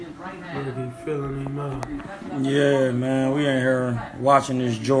Look, he filling him up. Yeah, man, we in here watching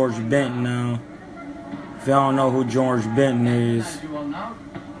this George Benton now. If y'all don't know who George Benton is,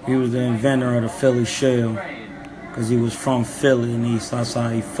 he was the inventor of the Philly shell. Because he was from Philly and that's how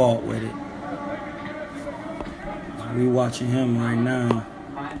he fought with it. So we watching him right now.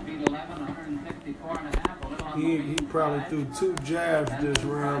 He probably threw 2 jabs this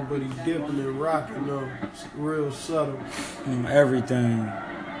round, but he dipping and rocking though. It's real subtle. Everything.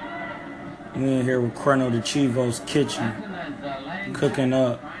 We in here with Colonel DeChivo's kitchen. Cooking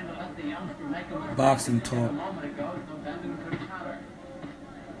up. Boxing talk.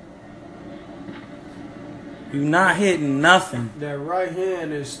 You not hitting nothing. That right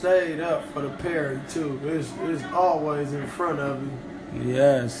hand is stayed up for the parry too. It's always in front of you.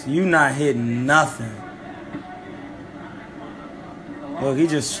 Yes, you not hitting nothing. Look, he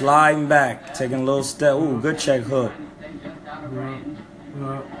just sliding back, taking a little step. Ooh, good check hook.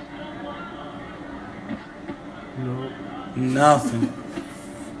 No. Nothing.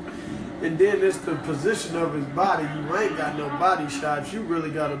 And then it's the position of his body. You ain't got no body shots. You really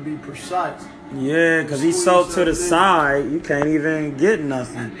got to be precise. Yeah, because he's so to the side, you can't even get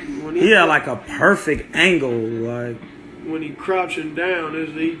nothing. He had like a perfect angle. Like when he crouching down,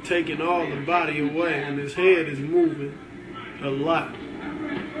 he taking all the body away, and his head is moving a lot.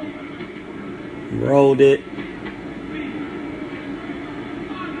 Rolled it.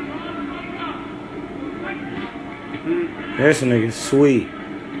 This nigga's sweet.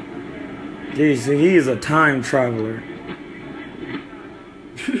 He's a time traveler.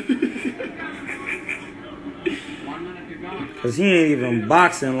 Cause he ain't even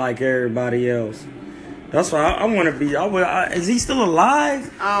boxing like everybody else. That's why I want to be. Is he still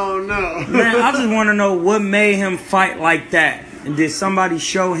alive? I don't know. Man, I just want to know what made him fight like that. And did somebody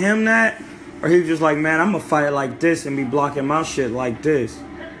show him that? Or he was just like, man, I'm going to fight like this and be blocking my shit like this.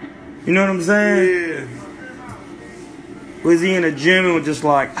 You know what I'm saying? Yeah. Was he in the gym and was just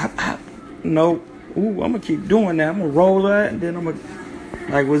like, nope. Ooh, I'm going to keep doing that. I'm going to roll that. And then I'm going to...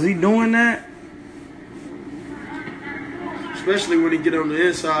 Like, was he doing that? Especially when he get on the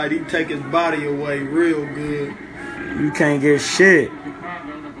inside, he take his body away real good. You can't get shit.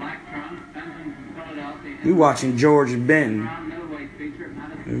 You watching George Benton,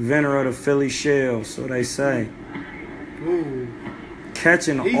 inventor of the Philly shell, so they say. Ooh.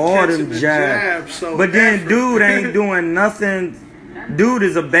 Catching all them jabs. So but then dude ain't doing nothing. Dude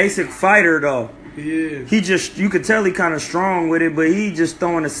is a basic fighter though. Yeah. He just, you could tell he kind of strong with it, but he just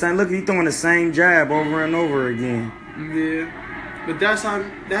throwing the same, look, he throwing the same jab over and over again. Yeah. But that's how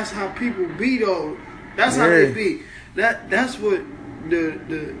people be though. That's how they be. That's what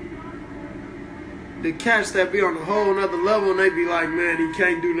the cats that be on a whole nother level, and they be like, man, he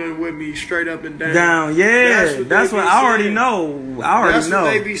can't do nothing with me straight up and down. Yeah. That's what I already know. That's what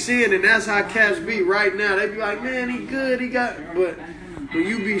they be seeing, and that's how cats be right now. They be like, man, he good, he got, but when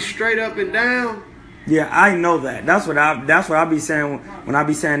you be straight up and down. Yeah, I know that. That's what I be saying when I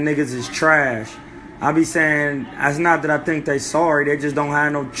be saying niggas is trash. I be saying, it's not that I think they sorry, they just don't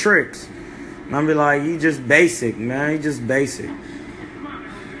have no tricks. And I be like, he just basic, man. He just basic.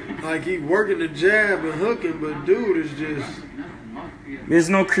 Like he working the jab and hooking, but dude is just... There's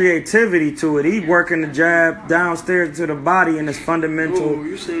no creativity to it. He working the jab downstairs to the body in his fundamental... Ooh,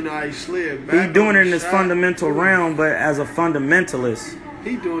 you seen how he slid back. He doing it in his fundamental realm, but as a fundamentalist.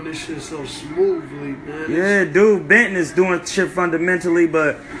 He doing this shit so smoothly, man. Yeah, dude, Benton is doing shit fundamentally,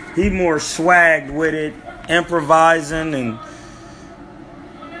 but he more swagged with it, improvising, and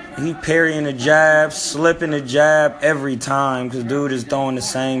he parrying the jab, slipping the jab every time, because dude is throwing the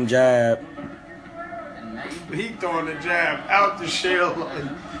same jab. He throwing the jab out the shell, like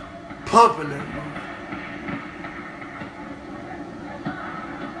pumping it.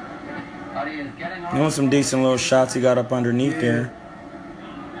 You want some decent little shots he got up underneath there.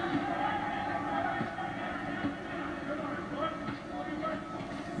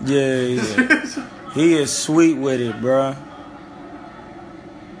 Yeah, he is sweet with it, bruh.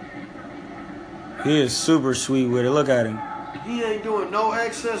 He is super sweet with it. Look at him. He ain't doing no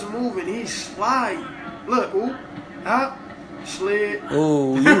excess moving. He's sliding. Look, ooh, up, slid.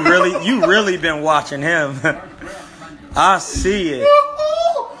 Ooh, you really been watching him. I see it.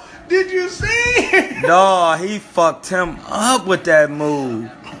 Did you see? Dawg, he fucked him up with that move.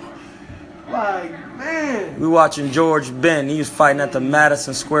 Like, man. We watching George Benton. He was fighting at the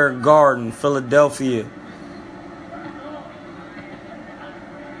Madison Square Garden, Philadelphia.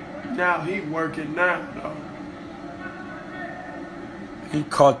 Now he working now, though. He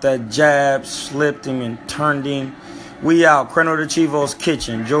caught that jab, slipped him, and turned him. We out. Colonel DeChivo's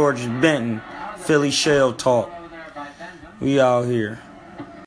kitchen. George Benton. Philly Shell Talk. We out here.